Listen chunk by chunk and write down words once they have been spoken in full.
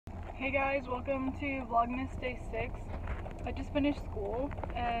Hey guys, welcome to Vlogmas Day 6. I just finished school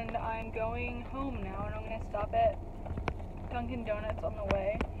and I'm going home now, and I'm going to stop at Dunkin' Donuts on the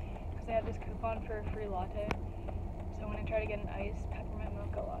way because they have this coupon for a free latte. So I'm going to try to get an iced peppermint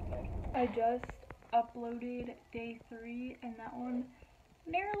mocha latte. I just uploaded day 3 and that one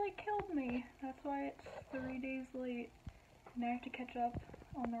nearly killed me. That's why it's 3 days late and I have to catch up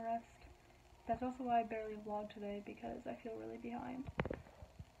on the rest. That's also why I barely vlogged today, because I feel really behind.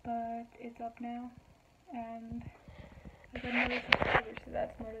 But it's up now, and I got another subscriber, so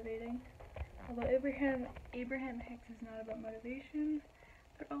that's motivating. Although Abraham Hicks is not about motivation,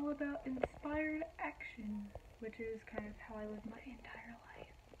 they're all about inspired action, which is kind of how I live my entire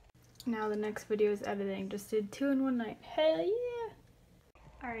life. Now the next video is editing. Just did 2 in one night. Hell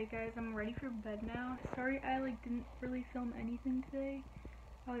yeah! Alright guys, I'm ready for bed now. Sorry I didn't really film anything today.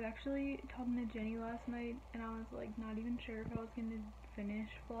 I was actually talking to Jenny last night, and I was not even sure if I was gonna finish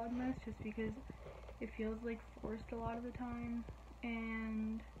Vlogmas, just because it feels forced a lot of the time,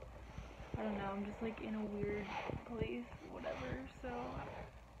 and I don't know, I'm just in a weird place, whatever. So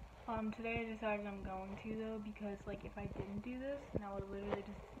today I decided I'm going to, though, because if I didn't do this, then I would literally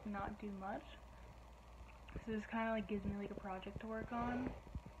just not do much. So this kind of gives me a project to work on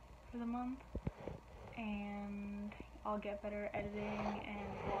for the month, and I'll get better at editing and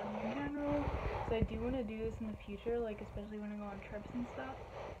vlogging in general. So I do want to do this in the future, especially when I go on trips and stuff.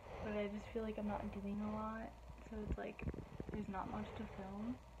 But I just feel I'm not doing a lot, so it's there's not much to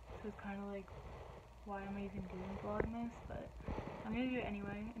film. So it's kind of why am I even doing Vlogmas? But I'm gonna do it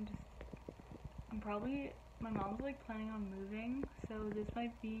anyway, and my mom's planning on moving, so this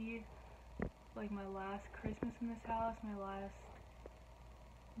might be my last Christmas in this house, my last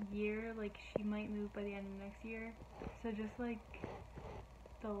year. She might move by the end of next year, so just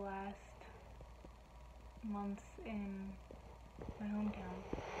the last months in my hometown,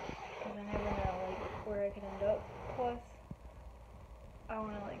 because I never know where I could end up. Plus I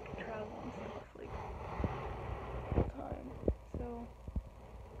want to travel and stuff full time, so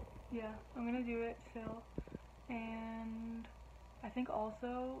yeah, I'm gonna do it still. And I think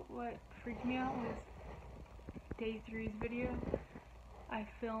also what freaked me out was day 3's video. I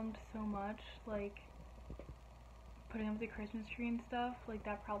filmed so much, putting up the Christmas tree and stuff,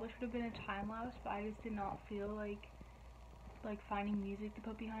 that probably should have been a time lapse, but I just did not feel like finding music to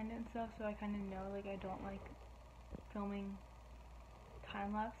put behind it and stuff, so I kind of know I don't like filming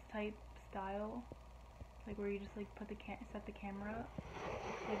time lapse type style, where you just set the camera up.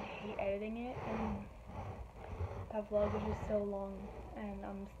 I hate editing it, and that vlog was just so long, and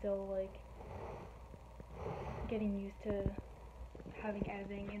I'm still getting used to having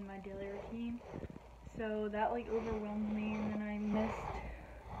editing in my daily routine, so that overwhelmed me, and then I missed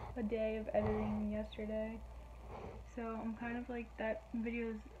a day of editing yesterday. So I'm kind of that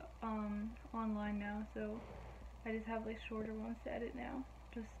video's online now, so I just have shorter ones to edit now,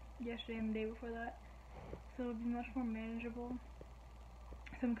 just yesterday and the day before that, so it'll be much more manageable.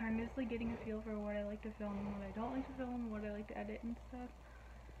 So I'm kind of just getting a feel for what I like to film and what I don't like to film, what I like to edit and stuff.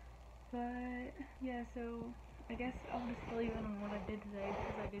 But yeah, so I guess I'll just fill you in on what I did today,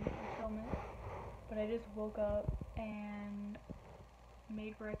 because I didn't film it. But I just woke up and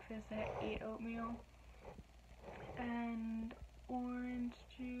made breakfast. I ate oatmeal and orange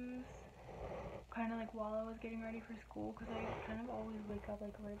juice, kind of while I was getting ready for school, because I kind of always wake up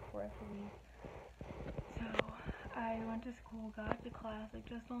right before I have to leave. So I went to school, got to class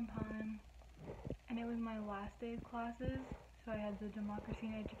just on time, and it was my last day of classes. So I had the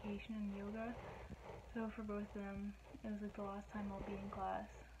democracy and education and yoga. So for both of them, it was the last time I'll be in class.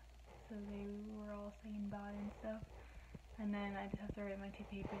 So they were all saying bye and stuff. And then I just have to write my 2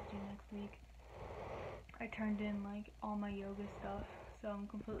 papers due next week. I turned in all my yoga stuff, so I'm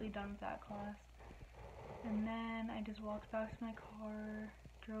completely done with that class. And then I just walked back to my car,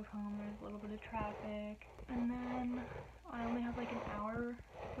 drove home. There was a little bit of traffic, and then I only have an hour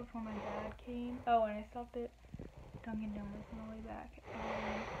before my dad came. Oh, and I stopped at Dunkin' Donuts on the way back,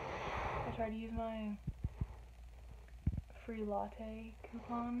 and I tried to use my free latte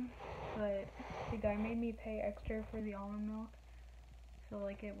coupon, but the guy made me pay extra for the almond milk, so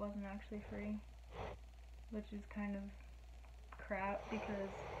it wasn't actually free, which is kind of crap, because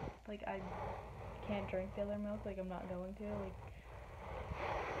I can't drink the other milk, I'm not going to,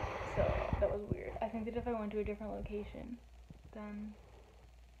 so that was weird. I think that if I went to a different location, then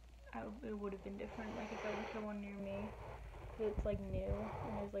it would have been different, if I went to one near me, so it's new,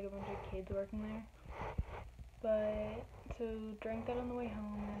 and there's a bunch of kids working there. But so drank that on the way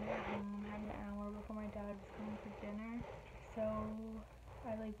home, and then I got home, had an hour before my dad was coming for dinner. So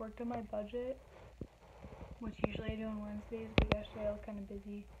I worked on my budget, which usually I do on Wednesdays, but yesterday I was kind of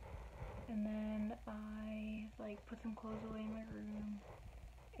busy, and then I like put some clothes away in my room,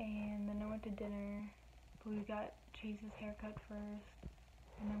 and then I went to dinner, but we got Chase's haircut first,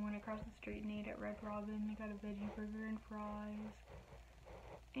 and then went across the street and ate at Red Robin. I got a veggie burger and fries,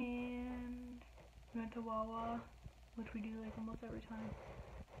 and we went to Wawa, which we do like almost every time,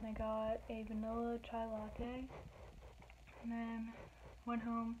 and I got a vanilla chai latte, and then went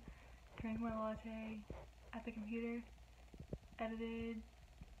home, drank my latte at the computer, edited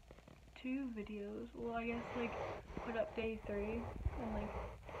 2 videos, well I guess like put up day 3, and like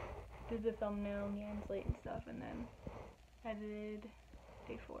did the thumbnail and the end slate and stuff, and then edited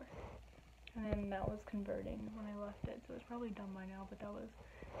day 4, and then that was converting when I left it, so it's probably done by now, but that was,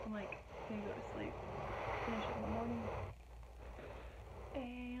 I'm like gonna go to sleep, finish it in the morning,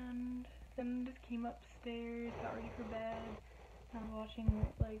 and then just came upstairs, got ready for bed, and I was watching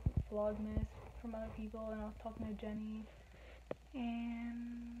like VLOGMAS from other people, and I was talking to Jenny,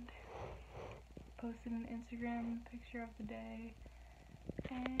 and posted an Instagram picture of the day,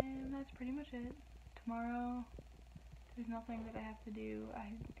 and that's pretty much it. Tomorrow, there's nothing that I have to do.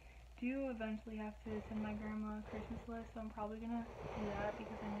 I do eventually have to send my grandma a Christmas list, so I'm probably gonna do that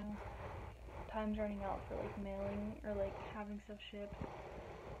because I know time's running out for like mailing or like having stuff shipped,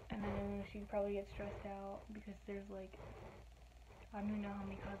 and I know she'd probably get stressed out because there's like, I don't even know how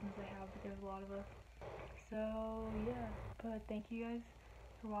many cousins I have, but there's a lot of us. So yeah, but thank you guys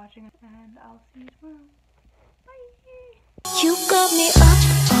for watching, and I'll see you tomorrow. Bye! You got me up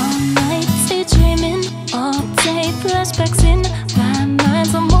all night, daydreaming all day, flashbacks in